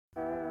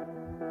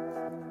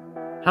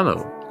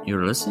Hello,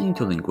 you're listening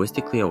to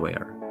Linguistically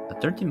Aware, a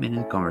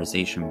 30-minute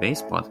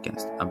conversation-based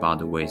podcast about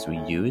the ways we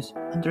use,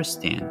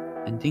 understand,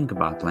 and think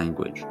about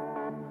language.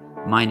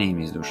 My name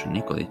is Dusan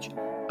Nikolic,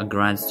 a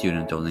grad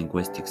student of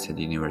linguistics at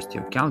the University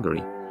of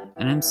Calgary,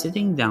 and I'm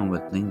sitting down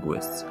with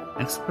linguists,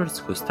 experts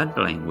who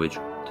study language,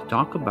 to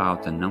talk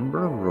about a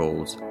number of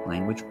roles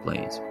language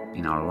plays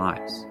in our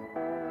lives.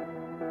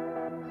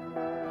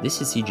 This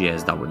is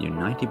CJSW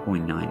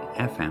 90.9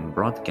 FM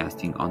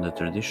broadcasting on the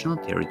traditional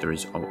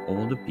territories of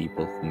all the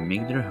people who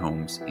make their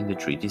homes in the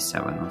Treaty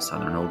 7 of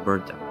southern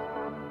Alberta.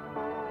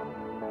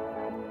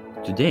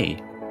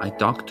 Today, I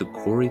talked to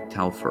Corey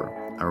Telfer,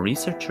 a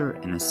researcher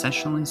and a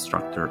sessional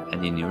instructor at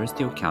the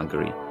University of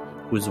Calgary,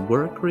 whose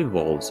work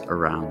revolves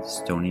around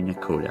Stoney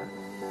Nakoda,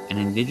 an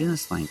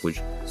Indigenous language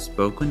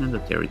spoken on the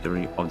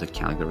territory of the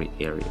Calgary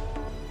area.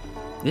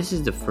 This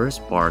is the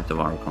first part of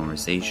our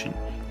conversation,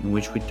 in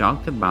which we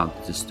talked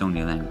about the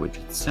Stoney language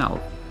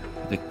itself,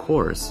 the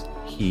course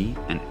he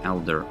and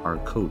Elder are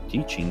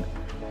co-teaching,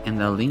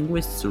 and the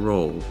linguist's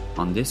role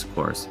on this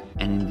course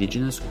and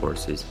Indigenous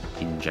courses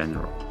in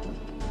general.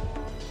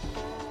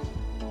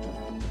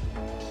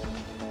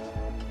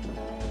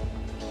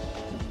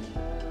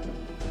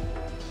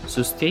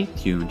 So stay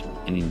tuned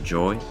and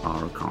enjoy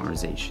our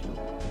conversation.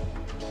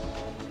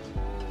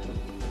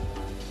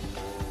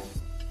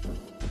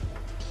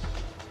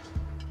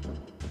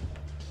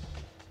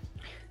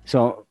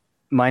 So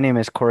my name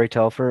is Corey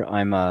Telfer.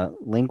 I'm a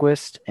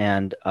linguist,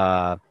 and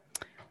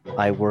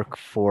I work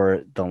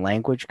for the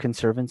Language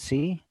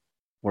Conservancy,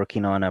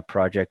 working on a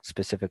project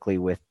specifically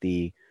with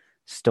the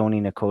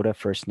Stoney Nakoda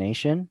First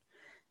Nation.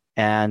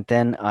 And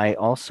then I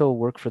also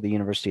work for the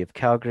University of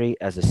Calgary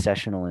as a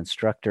sessional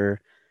instructor,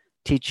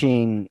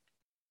 teaching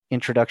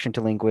Introduction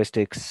to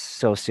Linguistics,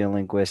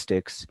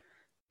 Sociolinguistics,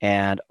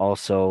 and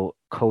also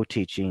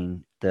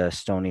co-teaching the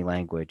Stoney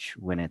language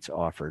when it's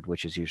offered,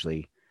 which is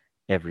usually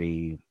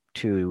every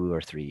 2 or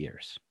 3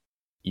 years.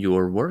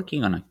 You're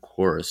working on a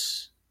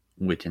course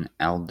with an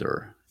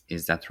elder,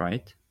 is that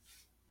right?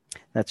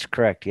 That's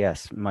correct,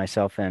 yes.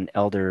 Myself and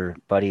Elder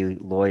Buddy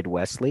Lloyd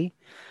Wesley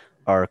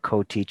are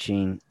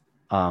co-teaching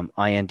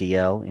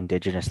INDL,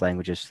 Indigenous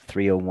Languages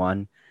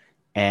 301,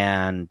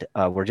 and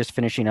we're just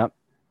finishing up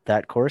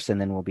that course,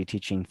 and then we'll be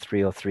teaching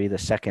 303, the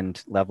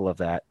second level of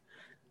that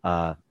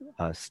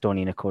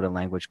Stoney Nakoda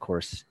language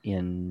course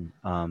in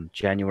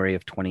January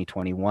of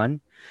 2021.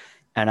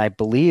 And I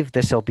believe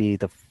this will be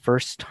the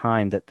first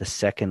time that the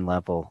second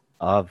level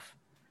of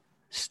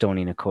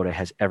Stoney Nakoda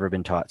has ever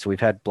been taught. So we've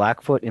had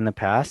Blackfoot in the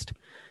past,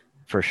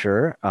 for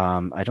sure.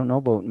 I don't know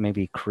about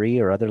maybe Cree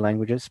or other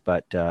languages,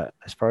 but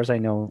as far as I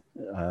know,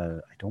 I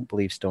don't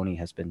believe Stoney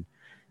has been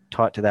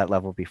taught to that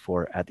level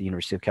before at the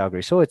University of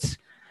Calgary. So it's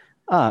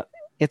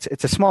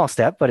a small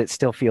step, but it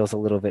still feels a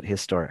little bit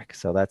historic.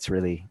 So that's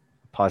really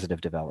a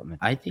positive development.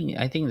 I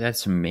think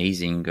that's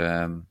amazing.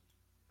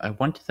 I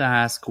wanted to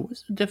ask,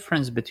 what's the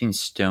difference between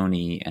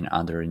Stoney and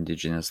other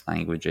Indigenous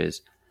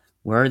languages?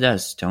 Where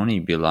does Stoney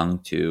belong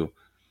to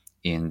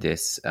in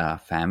this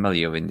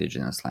family of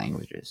Indigenous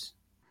languages?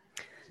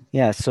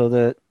 Yeah, so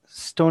the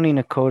Stoney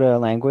Nakoda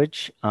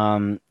language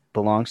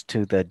belongs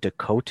to the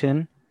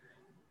Dakotan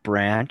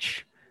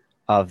branch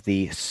of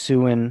the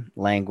Siouan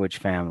language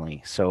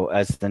family. So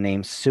as the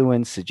name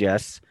Siouan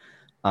suggests,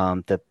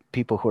 the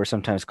people who are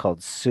sometimes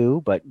called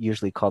Sioux, but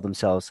usually call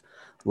themselves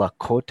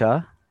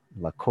Lakota,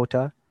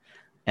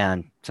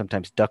 and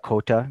sometimes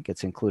Dakota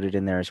gets included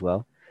in there as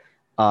well.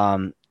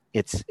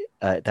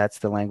 That's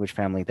the language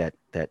family that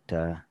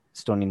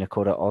Stoney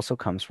Nakoda also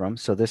comes from.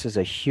 So this is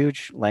a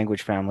huge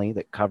language family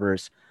that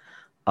covers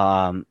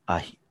a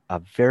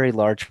very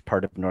large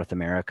part of North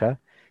America.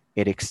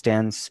 It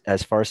extends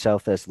as far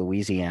south as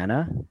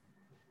Louisiana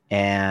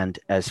and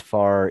as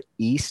far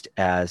east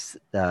as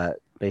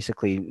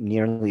basically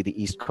nearly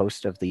the east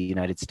coast of the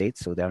United States,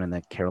 so down in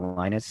the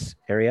Carolinas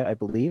area, I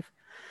believe.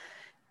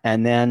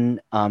 And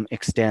then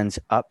extends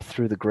up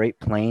through the Great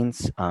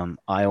Plains,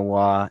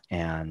 Iowa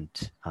and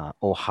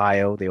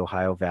Ohio, the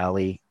Ohio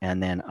Valley,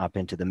 and then up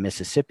into the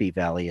Mississippi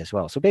Valley as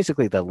well. So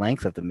basically the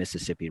length of the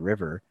Mississippi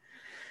River.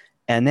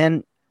 And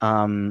then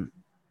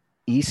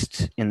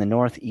east in the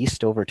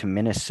northeast over to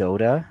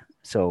Minnesota,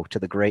 so to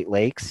the Great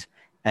Lakes.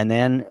 And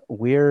then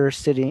we're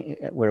sitting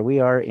where we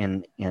are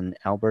in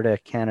Alberta,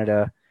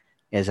 Canada,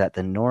 is at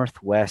the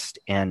northwest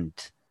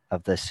end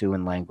of the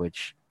Siouan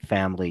language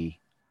family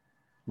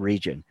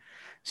region.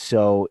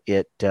 So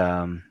it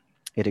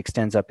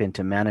extends up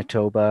into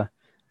Manitoba,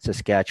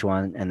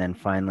 Saskatchewan, and then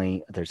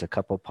finally there's a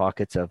couple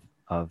pockets of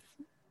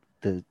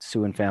the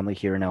Siouan family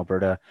here in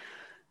Alberta.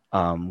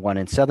 One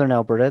in southern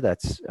Alberta,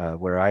 that's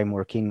where I'm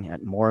working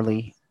at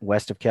Morley,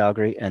 west of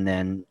Calgary, and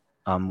then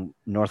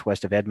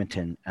northwest of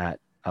Edmonton at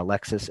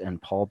Alexis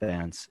and Paul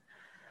Bands.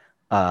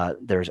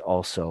 There's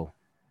also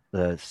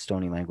the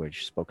Stoney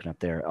language spoken up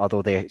there,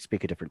 although they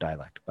speak a different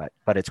dialect,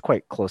 but it's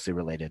quite closely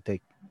related.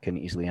 They can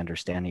easily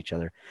understand each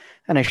other.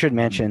 And I should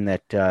mention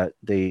that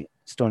the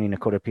Stoney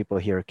Nakoda people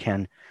here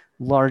can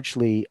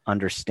largely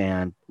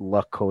understand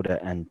Lakota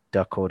and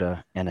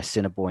Dakota and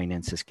Assiniboine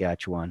in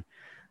Saskatchewan.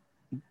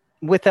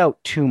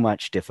 without too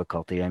much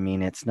difficulty. I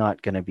mean, it's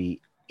not going to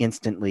be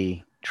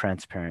instantly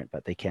transparent,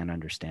 but they can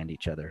understand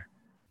each other.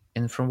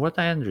 And from what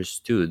I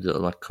understood,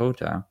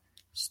 Lakota,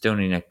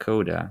 Stony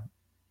Nakota,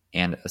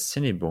 and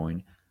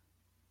Assiniboine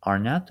are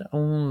not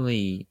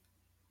only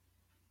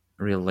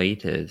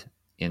related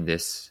in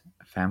this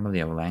family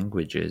of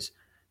languages,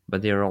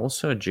 but they are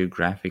also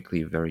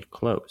geographically very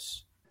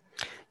close.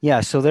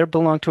 Yeah, so they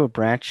belong to a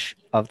branch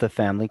of the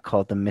family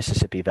called the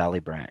Mississippi Valley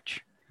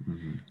Branch.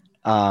 Mm-hmm.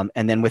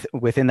 And then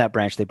within that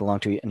branch, they belong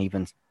to an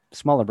even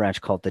smaller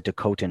branch called the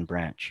Dakotan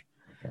branch.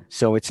 Okay.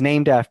 So it's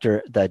named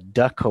after the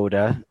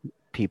Dakota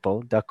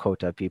people,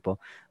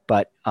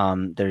 but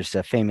there's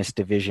a famous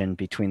division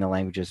between the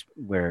languages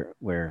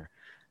where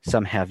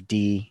some have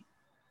D,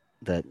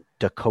 the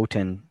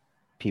Dakotan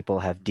people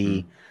have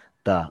D,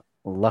 the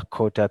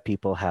Lakota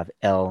people have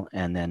L,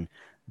 and then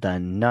the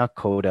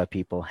Nakota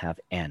people have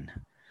N.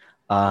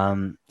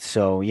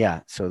 So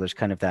there's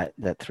kind of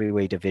that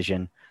three-way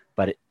division,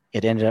 but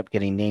it ended up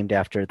getting named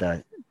after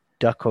the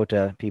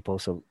Dakota people,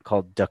 so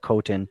called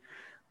Dakotan.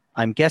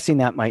 I'm guessing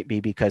that might be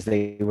because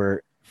they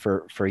were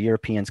for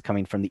Europeans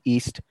coming from the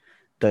east,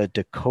 the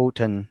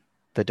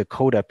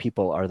Dakota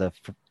people are the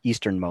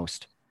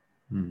easternmost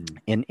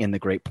in the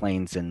Great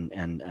Plains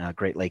and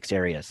Great Lakes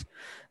areas.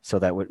 So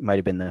that might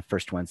have been the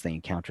first ones they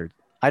encountered.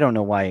 I don't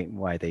know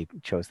why they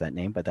chose that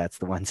name, but that's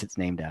the ones it's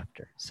named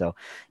after. So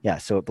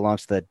so it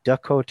belongs to the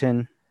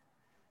Dakotan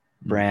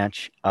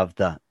branch of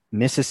the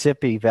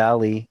Mississippi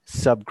Valley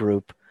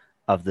subgroup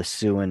of the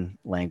Siouan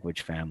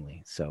language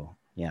family. So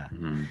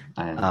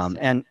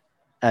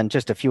and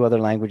just a few other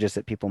languages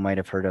that people might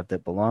have heard of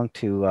that belong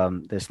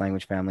to this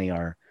language family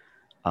are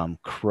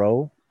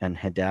Crow and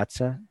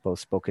Hidatsa, both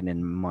spoken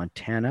in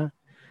Montana.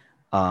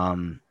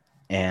 And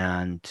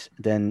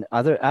then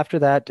after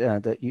that,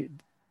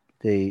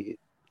 they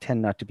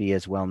tend not to be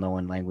as well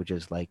known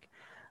languages like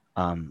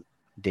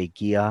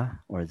Degia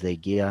or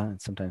Zegia,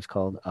 it's sometimes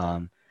called,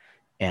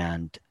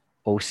 and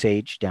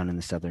Osage down in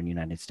the southern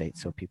United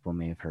States. So people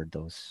may have heard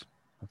of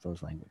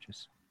those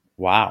languages.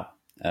 Wow,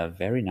 a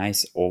very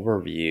nice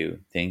overview.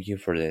 Thank you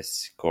for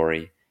this,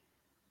 Corey.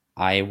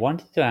 I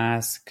wanted to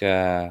ask,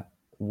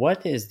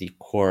 what is the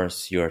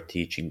course you're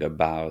teaching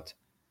about?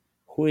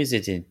 Who is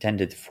it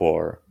intended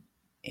for?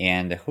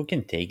 And who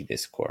can take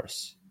this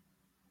course?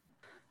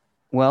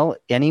 Well,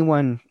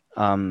 anyone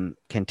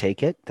can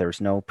take it.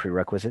 There's no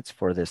prerequisites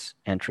for this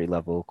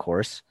entry-level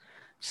course.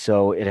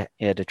 So it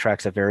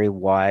attracts a very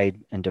wide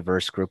and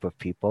diverse group of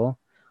people.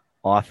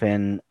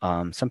 Often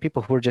some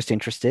people who are just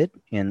interested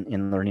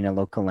in learning a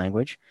local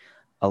language.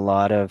 A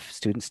lot of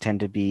students tend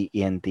to be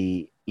in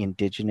the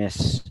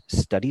Indigenous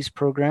Studies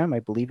program,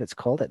 I believe it's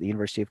called, at the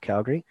University of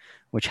Calgary,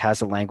 which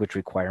has a language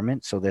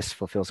requirement. So this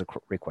fulfills a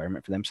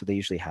requirement for them. So they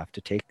usually have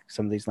to take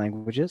some of these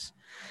languages.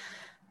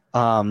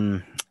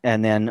 And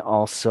then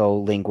also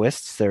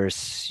linguists.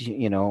 There's,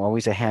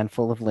 always a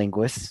handful of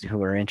linguists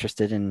who are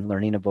interested in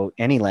learning about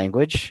any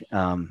language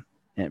from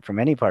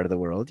any part of the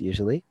world,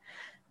 usually.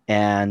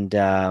 And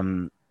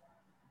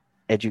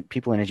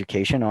people in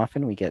education,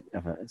 often we get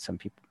some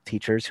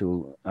teachers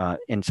who,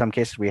 in some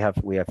cases, we have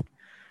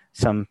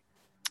some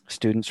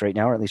students right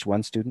now, or at least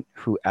one student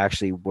who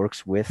actually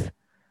works with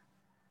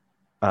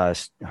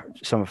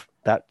some of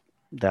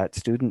that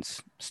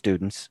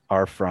students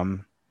are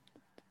from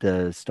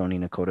the Stoney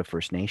Nakoda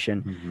First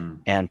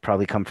Nation and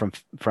probably come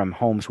from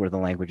homes where the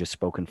language is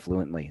spoken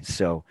fluently.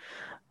 So,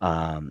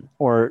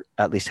 or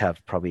at least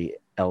have probably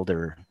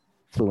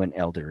fluent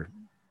elder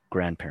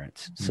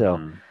grandparents.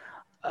 So,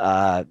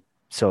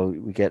 so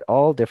we get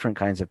all different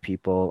kinds of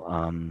people.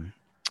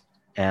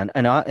 And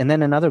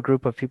then another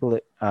group of people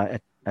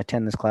that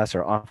attend this class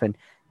are often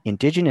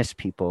Indigenous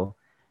people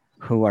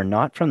who are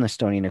not from the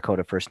Stoney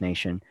Nakoda First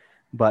Nation,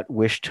 but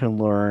wish to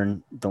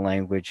learn the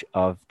language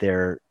of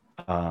their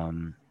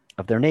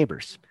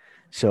neighbors.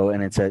 So,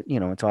 and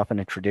it's often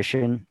a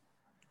tradition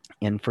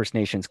in First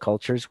Nations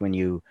cultures when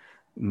you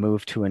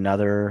move to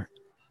another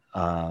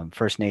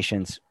First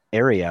Nations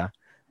area,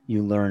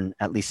 you learn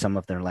at least some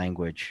of their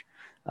language.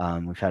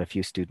 We've had a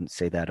few students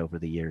say that over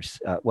the years.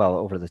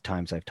 Over the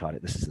times I've taught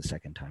it. This is the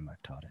second time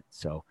I've taught it.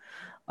 So,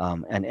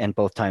 and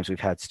both times we've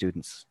had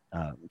students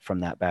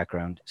from that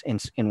background.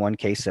 In one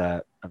case,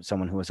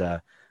 someone who was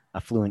a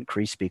fluent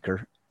Cree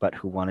speaker, but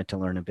who wanted to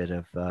learn a bit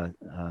of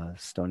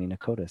Stoney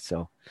Nakoda.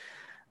 So,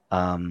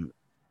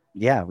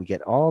 we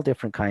get all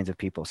different kinds of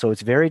people. So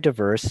it's very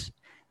diverse.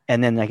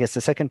 And then I guess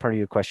the second part of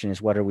your question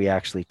is, what are we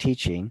actually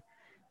teaching?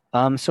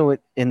 So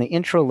in the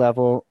intro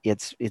level,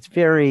 it's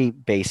very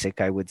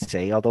basic, I would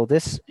say. Although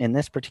in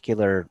this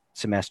particular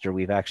semester,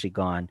 we've actually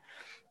gone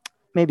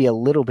maybe a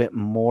little bit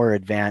more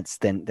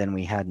advanced than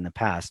we had in the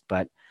past,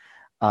 but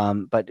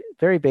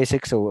very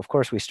basic. So of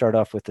course, we start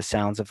off with the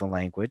sounds of the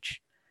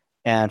language.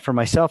 And for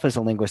myself as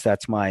a linguist,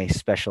 that's my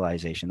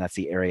specialization. That's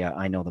the area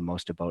I know the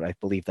most about. I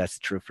believe that's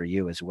true for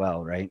you as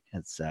well, right?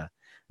 It's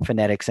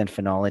phonetics and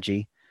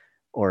phonology,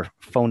 or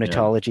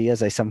phonetology,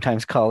 as I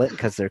sometimes call it,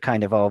 because they're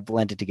kind of all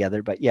blended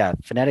together. But yeah,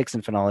 phonetics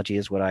and phonology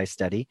is what I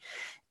study.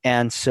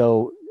 And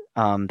so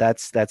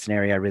that's an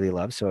area I really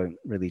love. So I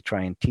really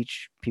try and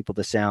teach people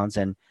the sounds.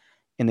 And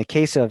in the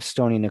case of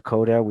Stony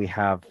Nakota, we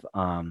have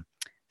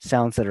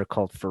sounds that are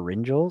called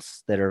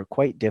pharyngals that are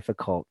quite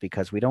difficult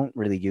because we don't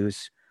really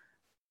use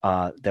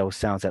those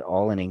sounds at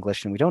all in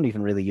English, and we don't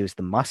even really use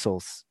the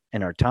muscles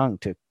in our tongue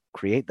to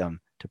create them,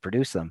 to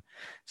produce them.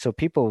 So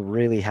people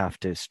really have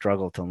to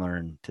struggle to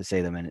learn to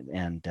say them,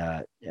 and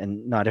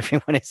not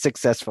everyone is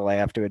successful, I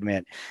have to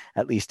admit,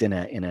 at least in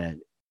a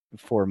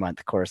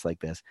 4-month course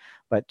like this.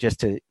 But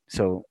just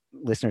so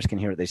listeners can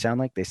hear what they sound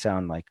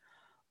like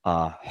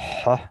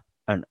huh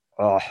and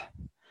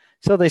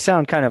so they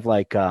sound kind of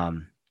like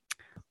the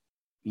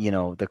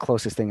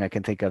closest thing I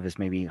can think of is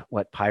maybe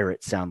what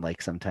pirates sound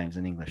like sometimes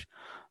in English.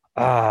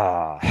 We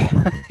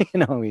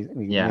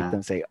make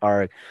them say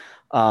arg.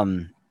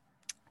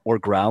 Or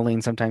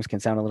growling sometimes can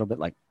sound a little bit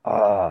like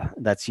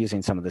that's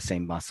using some of the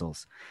same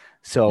muscles.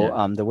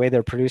 So the way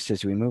they're produced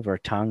is we move our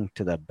tongue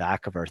to the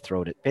back of our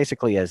throat,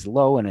 basically as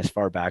low and as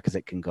far back as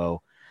it can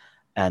go,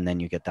 and then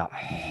you get that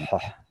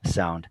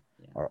sound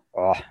or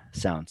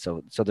sound.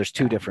 So there's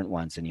two different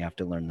ones, and you have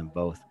to learn them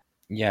both.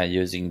 Yeah,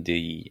 using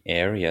the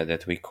area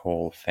that we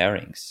call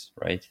pharynx,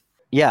 right?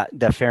 Yeah,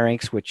 the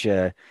pharynx, which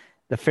the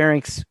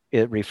pharynx,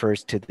 it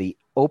refers to the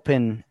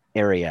open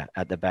area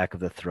at the back of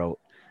the throat.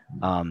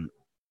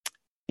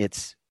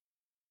 It's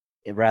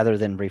rather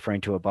than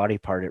referring to a body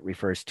part, it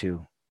refers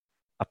to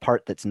a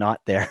part that's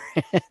not there.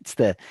 It's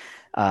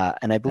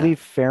and I believe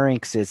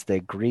pharynx is the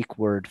Greek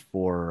word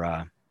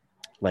for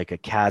like a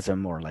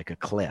chasm or like a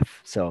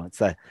cliff. So it's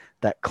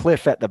that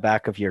cliff at the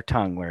back of your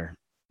tongue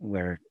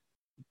where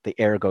the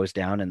air goes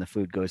down and the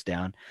food goes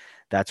down.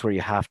 That's where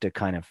you have to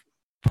kind of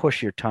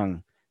push your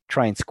tongue,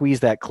 try and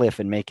squeeze that cliff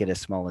and make it as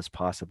small as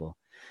possible.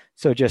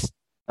 So just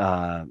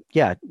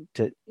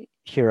to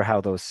hear how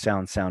those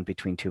sounds sound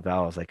between two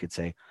vowels, I could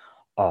say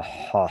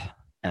aha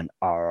and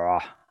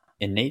ara.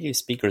 And native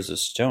speakers of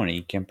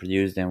Stony can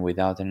produce them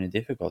without any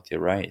difficulty,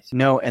 right?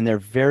 No, and they're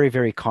very,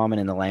 very common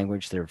in the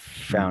language. They're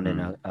found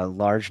in a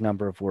large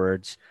number of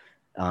words.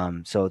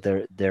 So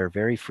they're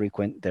very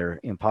frequent. They're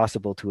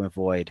impossible to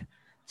avoid.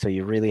 So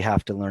you really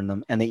have to learn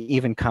them. And they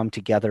even come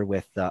together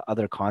with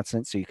other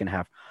consonants. So you can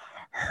have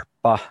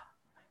ba,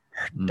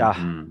 da,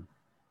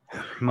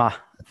 ma,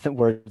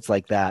 words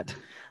like that.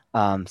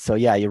 So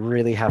yeah, you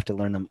really have to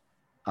learn them.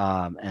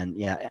 And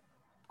yeah,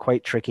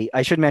 quite tricky.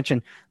 I should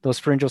mention those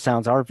pharyngeal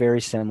sounds are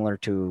very similar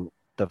to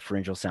the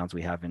pharyngeal sounds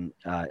we have in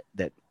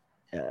that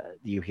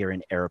you hear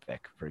in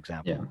Arabic, for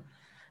example. Yeah.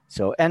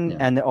 So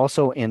and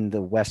also in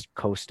the west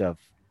coast of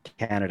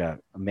Canada,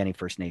 many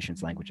First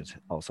Nations languages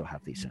also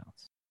have these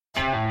sounds.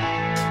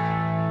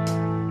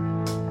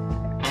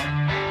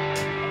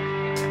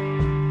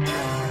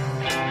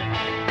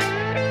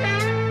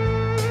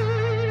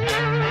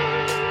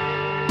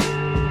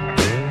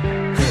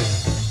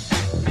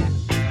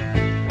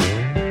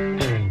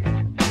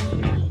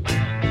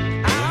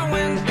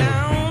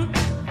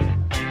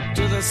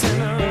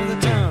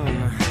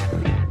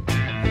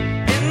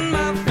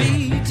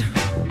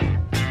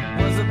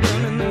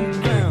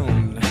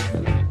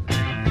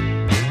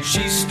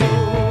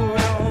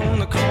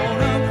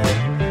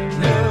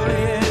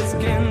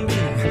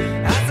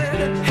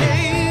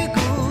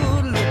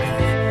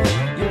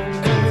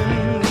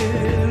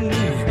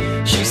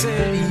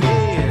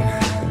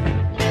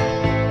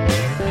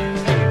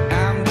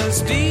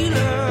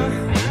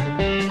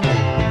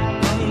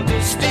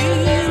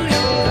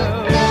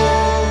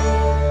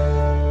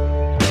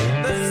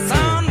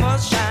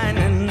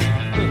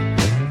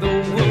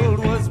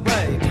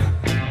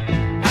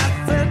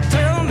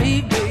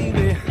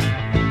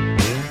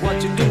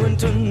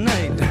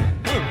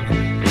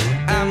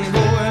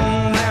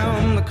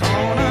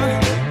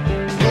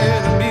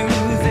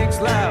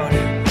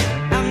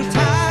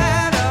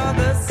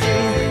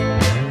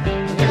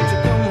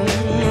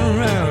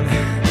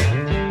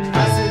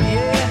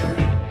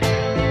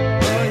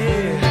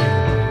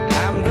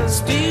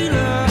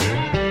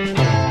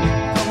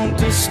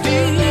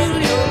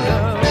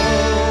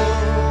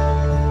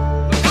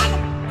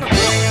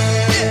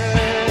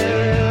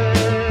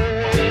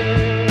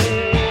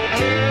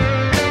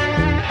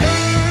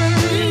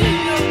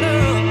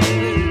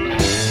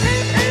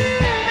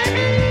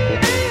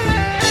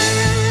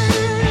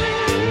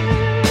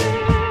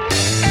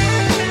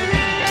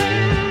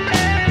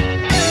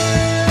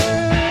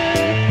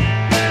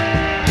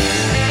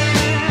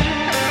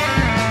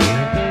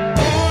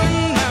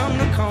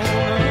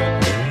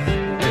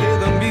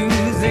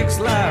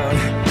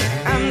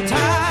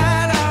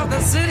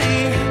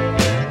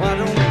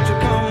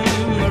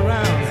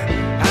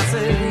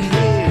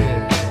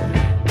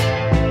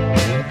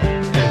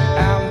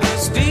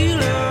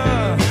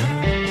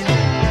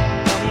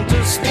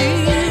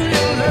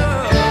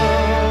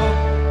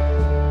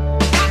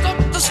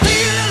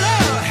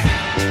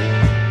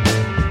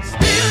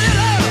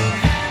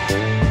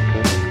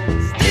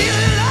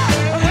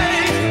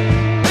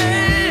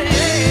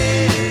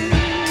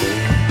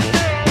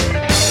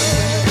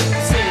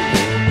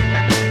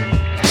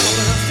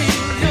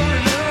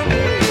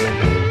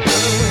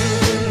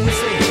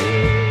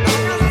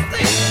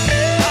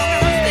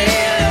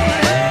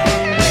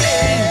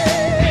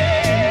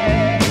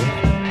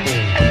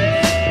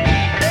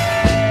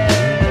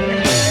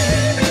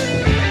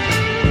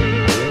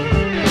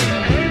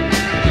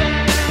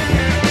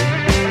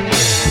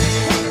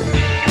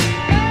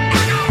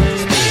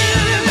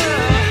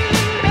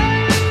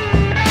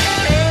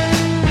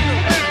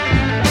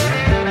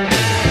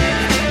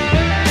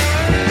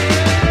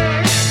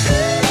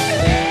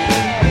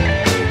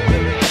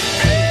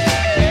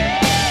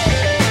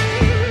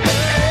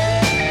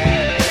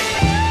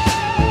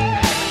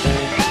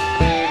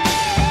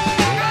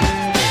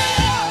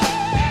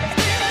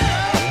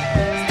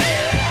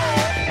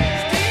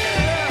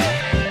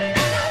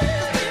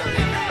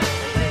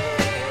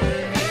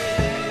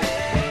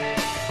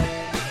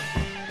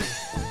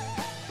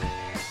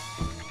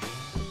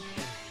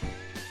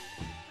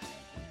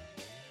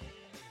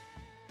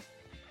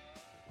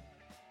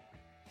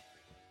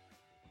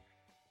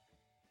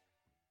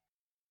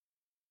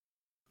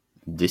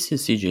 This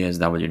is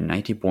CJSW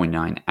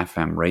 90.9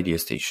 FM radio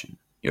station.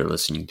 You're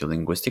listening to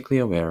Linguistically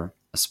Aware,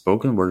 a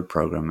spoken word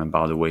program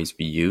about the ways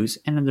we use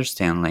and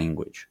understand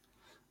language.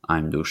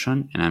 I'm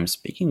Dushan, and I'm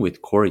speaking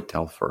with Corey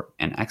Telfer,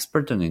 an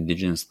expert on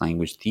Indigenous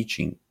language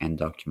teaching and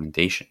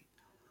documentation.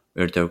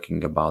 We're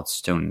talking about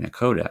Stoney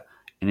Nakoda,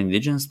 an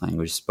Indigenous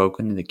language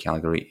spoken in the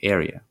Calgary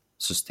area,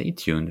 so stay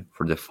tuned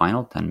for the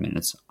final 10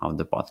 minutes of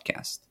the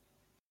podcast.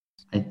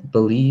 I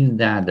believe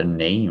that the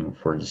name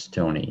for the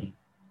Stoney,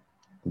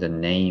 the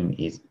name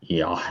is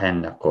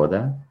Yahen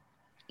Nakoda,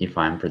 if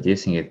I'm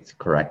producing it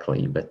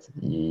correctly, but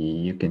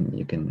you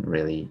can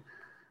really...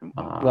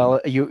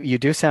 Well, you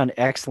do sound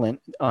excellent.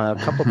 A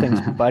couple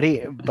things.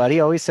 Buddy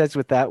always says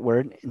with that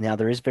word, now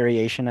there is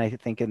variation, I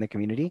think, in the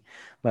community,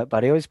 but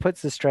Buddy always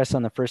puts the stress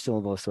on the first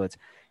syllable, so it's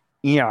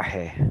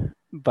Iahe.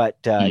 But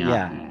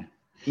yeah,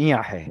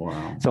 Iahe.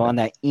 Wow. So on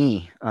that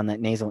E, on that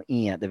nasal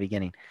E at the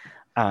beginning.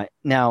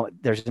 Now,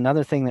 there's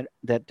another thing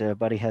that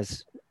Buddy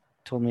has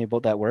told me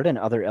about that word, and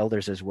other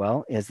elders as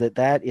well, is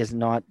that is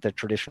not the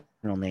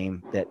traditional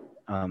name that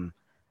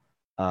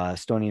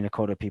Stoney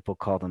Nakoda people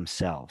call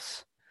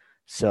themselves.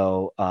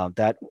 So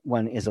that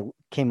one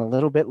came a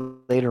little bit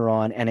later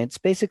on, and it's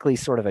basically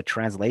sort of a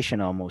translation,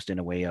 almost in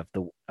a way, of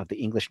the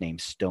English name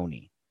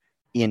Stony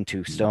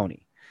into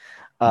Stony,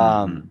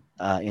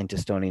 into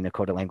Stoney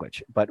Nakoda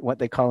language. But what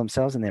they call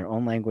themselves in their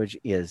own language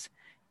is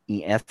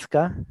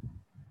Ieska,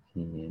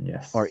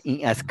 yes, or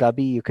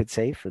Ieskabi, you could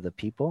say, for the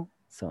people.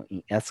 So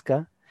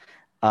Ieska,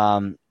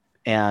 and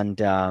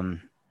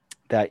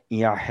that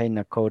Iahe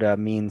Nakoda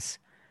means.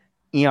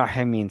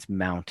 Iahe means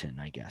mountain,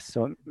 I guess.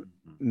 So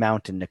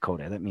mountain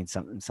Nakoda, that means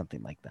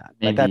something like that.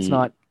 Maybe, but that's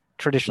not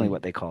traditionally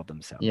what they called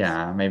themselves.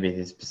 Yeah, maybe it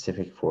is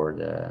specific for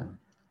the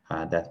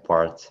that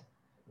part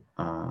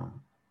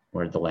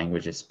where the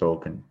language is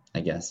spoken, I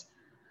guess.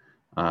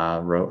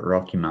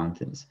 Rocky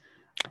Mountains.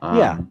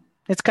 Yeah,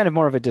 it's kind of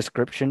more of a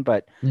description,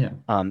 but yeah,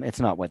 it's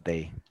not what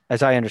they,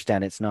 as I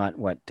understand, it's not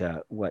what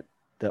the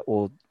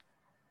old,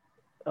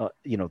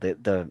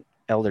 the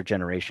elder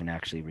generation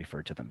actually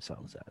referred to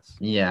themselves as.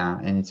 Yeah,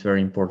 and it's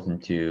very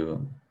important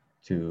to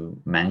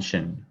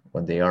mention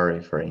what they are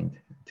referring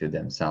to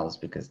themselves,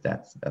 because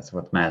that's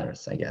what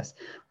matters, I guess.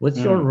 What's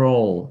your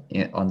role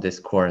on this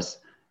course?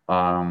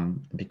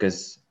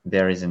 Because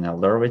there is an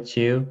elder with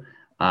you.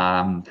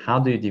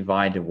 How do you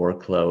divide the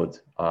workload?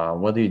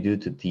 What do you do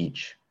to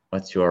teach?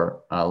 What's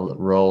your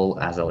role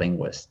as a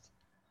linguist?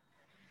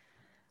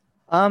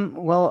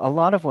 Well, a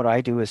lot of what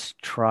I do is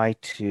try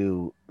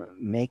to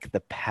make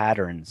the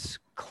patterns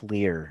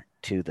clear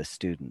to the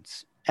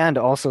students, and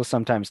also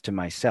sometimes to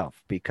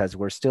myself, because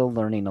we're still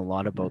learning a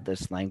lot about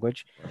this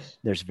language.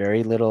 There's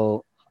very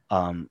little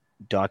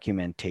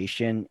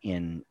documentation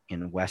in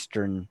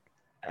Western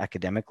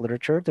academic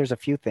literature. There's a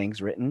few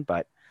things written,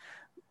 but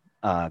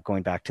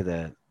going back to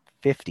the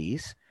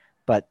 50s,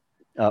 but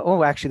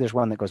actually there's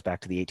one that goes back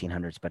to the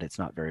 1800s, but it's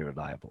not very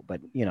reliable. But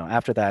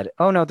after that,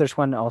 there's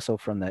one also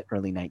from the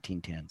early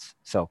 1910s.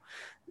 So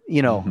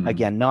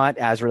again, not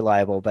as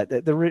reliable, but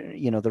the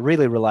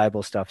really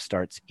reliable stuff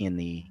starts in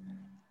the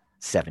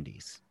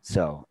 70s.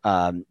 So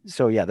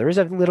yeah, there is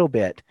a little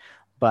bit,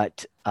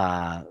 but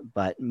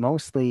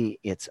mostly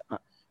it's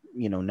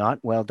not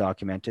well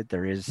documented.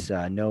 There is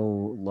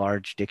no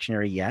large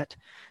dictionary yet,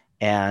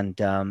 and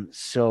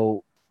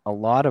so a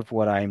lot of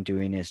what I'm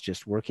doing is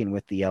just working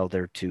with the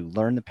elder to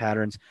learn the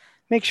patterns,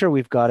 make sure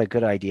we've got a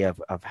good idea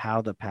of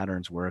how the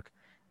patterns work.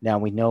 Now,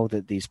 we know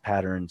that these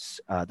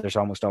patterns, there's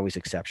almost always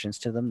exceptions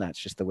to them. That's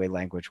just the way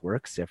language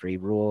works. Every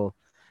rule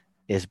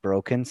is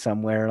broken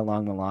somewhere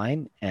along the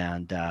line.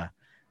 And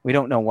we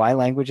don't know why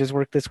languages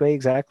work this way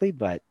exactly,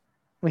 but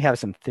we have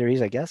some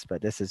theories, I guess,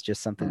 but this is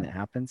just something that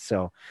happens.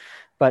 So,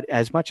 but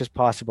as much as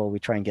possible, we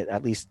try and get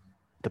at least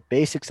the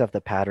basics of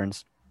the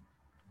patterns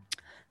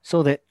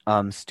so that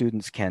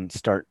students can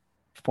start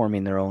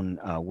forming their own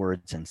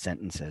words and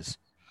sentences.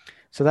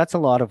 So that's a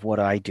lot of what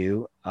I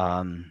do.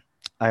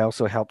 I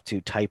also help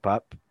to type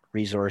up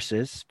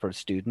resources for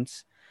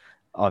students.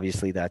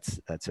 Obviously,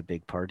 that's a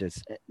big part,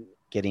 is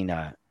getting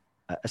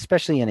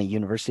especially in a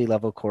university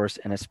level course,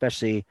 and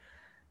especially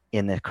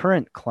in the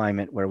current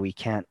climate where we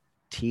can't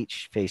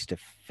teach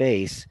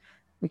face-to-face.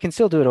 We can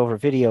still do it over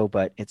video,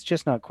 but it's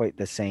just not quite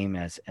the same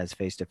as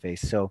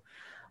face-to-face. So,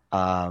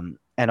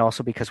 and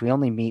also because we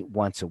only meet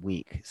once a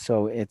week.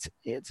 So it's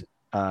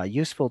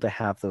useful to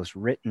have those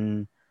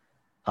written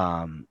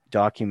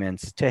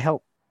documents to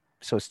help,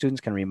 so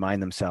students can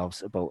remind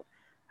themselves about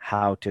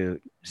how to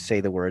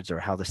say the words, or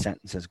how the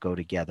sentences go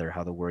together,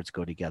 how the words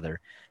go together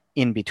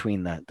in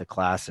between the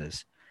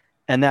classes.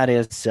 And that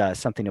is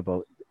something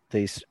about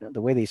the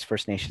way these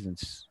First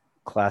Nations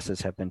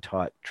classes have been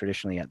taught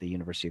traditionally at the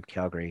University of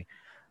Calgary,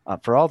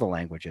 for all the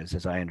languages,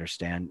 as I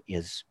understand,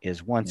 is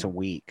once a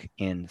week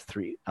in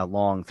a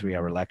long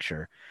 3-hour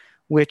lecture,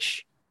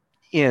 which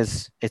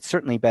it's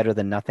certainly better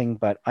than nothing.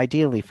 But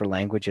ideally for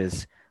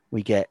languages,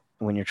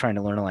 when you're trying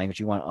to learn a language,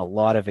 you want a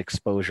lot of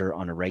exposure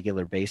on a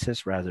regular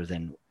basis, rather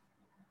than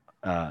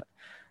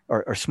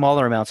or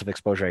smaller amounts of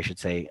exposure, I should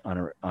say,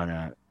 on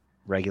a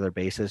regular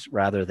basis,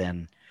 rather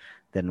than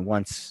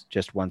than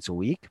just once a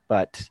week.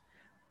 But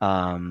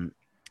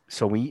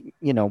so we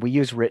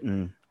use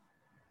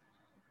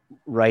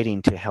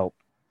writing to help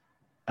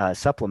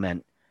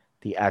supplement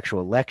the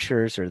actual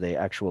lectures or the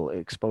actual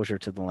exposure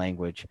to the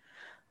language.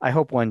 I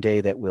hope one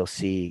day that we'll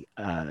see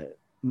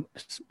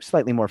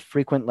slightly more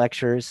frequent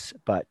lectures,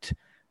 but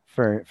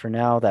for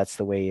now, that's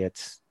the way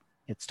it's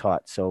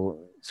taught. So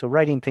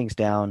writing things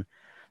down,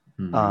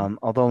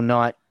 although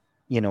not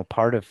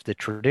part of the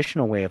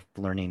traditional way of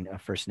learning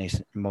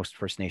most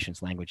First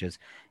Nations languages,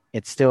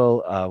 it's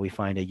still we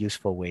find a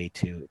useful way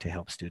to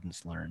help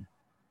students learn.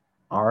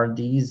 Are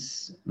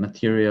these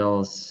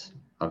materials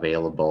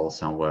available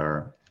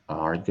somewhere?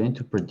 Are you going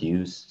to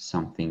produce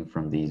something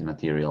from these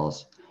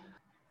materials?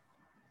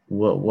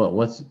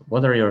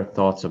 What are your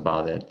thoughts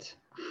about it?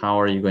 How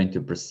are you going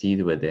to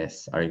proceed with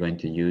this? Are you going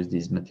to use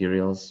these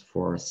materials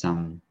for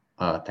some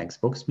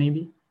textbooks,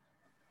 maybe?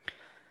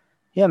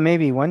 Yeah,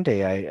 maybe one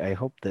day. I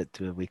hope that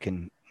we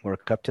can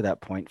work up to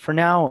that point. For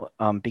now,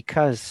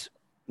 because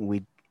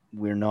we're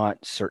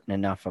not certain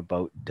enough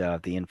about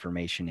the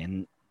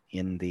information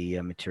in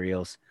the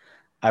materials,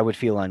 I would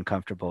feel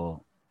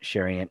uncomfortable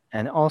sharing it.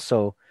 And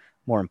also,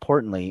 more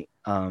importantly,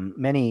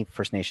 many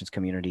First Nations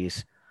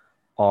communities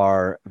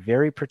are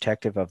very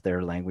protective of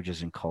their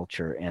languages and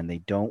culture, and they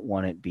don't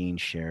want it being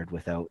shared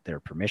without their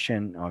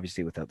permission,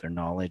 obviously without their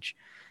knowledge,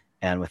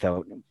 and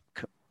without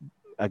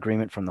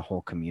agreement from the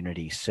whole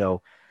community.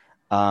 So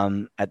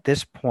at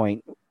this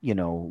point, we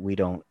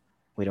don't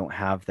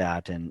have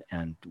that,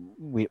 and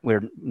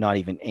we're not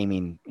even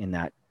aiming in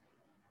that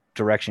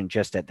direction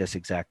just at this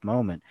exact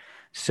moment.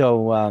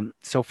 So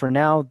for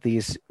now,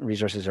 these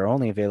resources are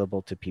only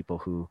available to people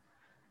who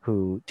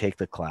take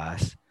the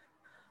class.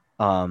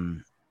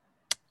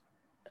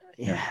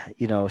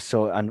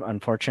 So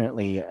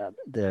unfortunately,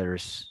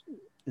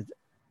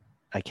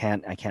 I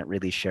can't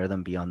really share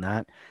them beyond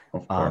that.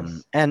 Of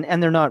course.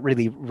 And they're not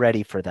really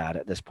ready for that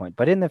at this point.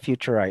 But in the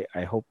future,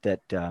 I hope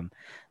that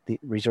the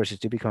resources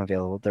do become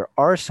available. There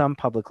are some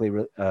publicly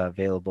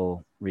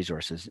available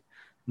resources.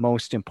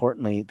 Most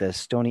importantly, the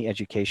Stoney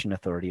Education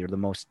Authority, or the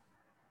most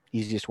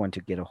easiest one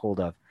to get a hold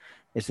of,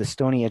 is the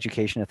Stoney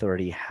Education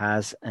Authority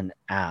has an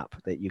app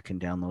that you can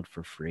download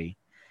for free.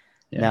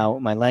 Yeah. Now,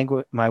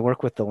 my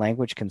work with the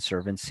Language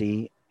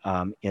Conservancy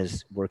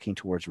is working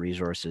towards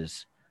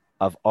resources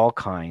of all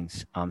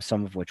kinds,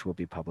 some of which will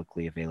be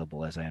publicly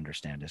available, as I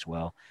understand as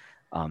well.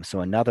 So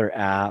another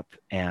app,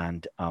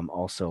 and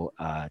also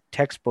a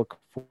textbook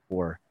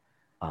for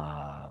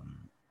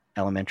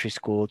elementary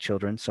school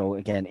children. So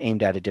again,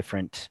 aimed at a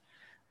different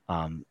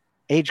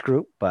age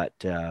group, but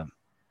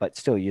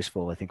still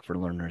useful, I think, for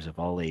learners of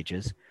all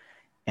ages.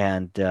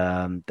 And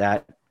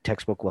that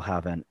textbook will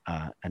have an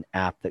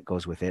app that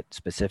goes with it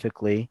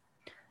specifically,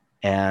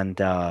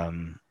 and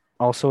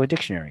also a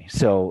dictionary.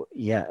 So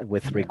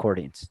with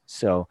recordings.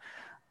 So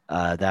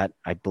that,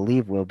 I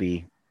believe, will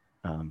be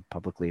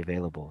publicly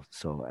available.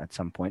 So at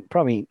some point,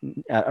 probably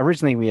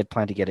originally we had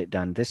planned to get it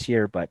done this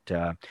year, but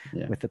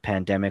with the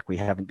pandemic, we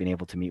haven't been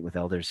able to meet with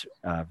elders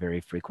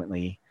very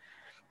frequently.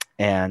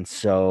 And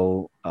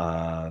so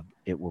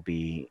it will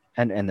be,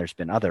 and there's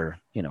been other,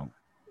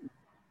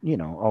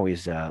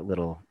 always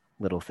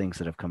little things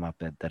that have come up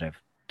that have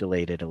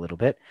delayed it a little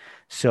bit.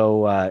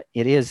 So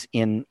it is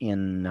in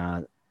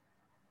a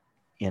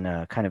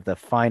kind of the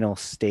final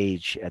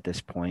stage at this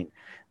point,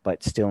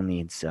 but still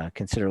needs a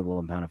considerable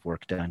amount of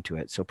work done to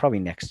it. So probably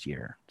next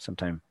year,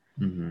 sometime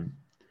in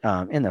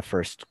the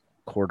first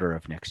quarter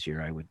of next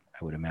year, I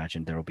would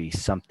imagine there will be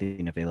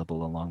something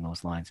available along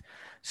those lines.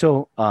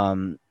 So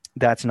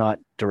that's not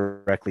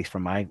directly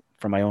from my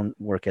own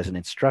work as an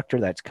instructor.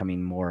 That's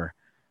coming more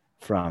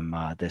from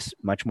this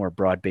much more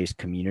broad-based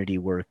community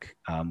work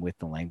with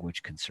the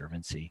Language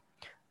Conservancy,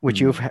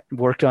 which you've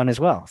worked on as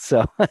well.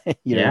 So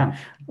you're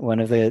one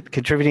of the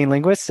contributing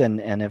linguists and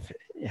have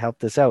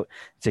helped us out.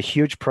 It's a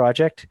huge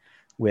project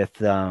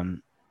with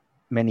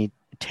many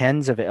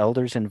tens of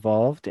elders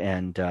involved,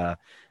 and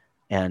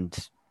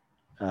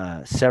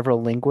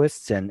several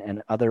linguists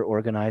and other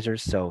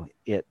organizers. So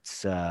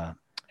it's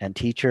and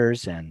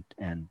teachers and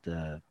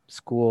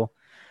school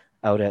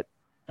out at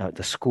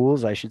the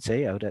schools, I should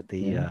say, out at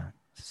the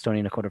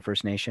Stoney Nakoda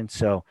First Nation.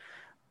 So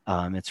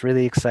it's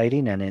really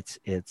exciting, and it's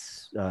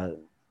a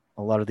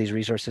lot of these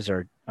resources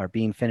are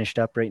being finished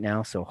up right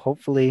now. So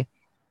hopefully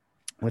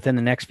within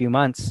the next few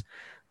months,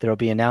 there'll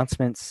be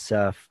announcements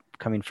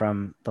coming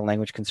from the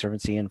Language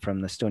Conservancy and from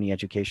the Stoney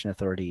Education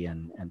Authority,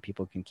 and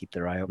people can keep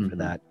their eye out for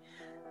that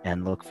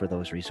and look for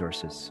those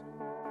resources.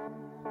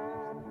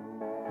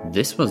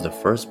 This was the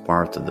first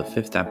part of the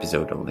 5th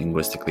episode of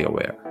Linguistically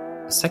Aware.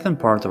 The second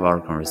part of our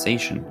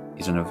conversation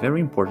is on a very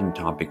important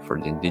topic for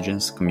the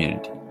Indigenous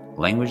community: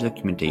 language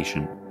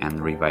documentation and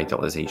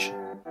revitalization.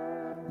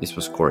 This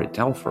was Corey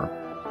Telfer,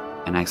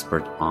 an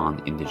expert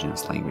on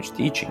Indigenous language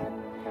teaching,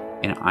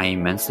 and I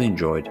immensely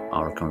enjoyed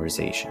our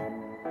conversation.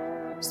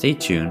 Stay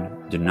tuned,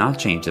 do not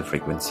change the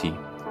frequency,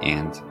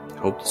 and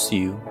hope to see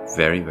you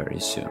very, very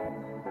soon.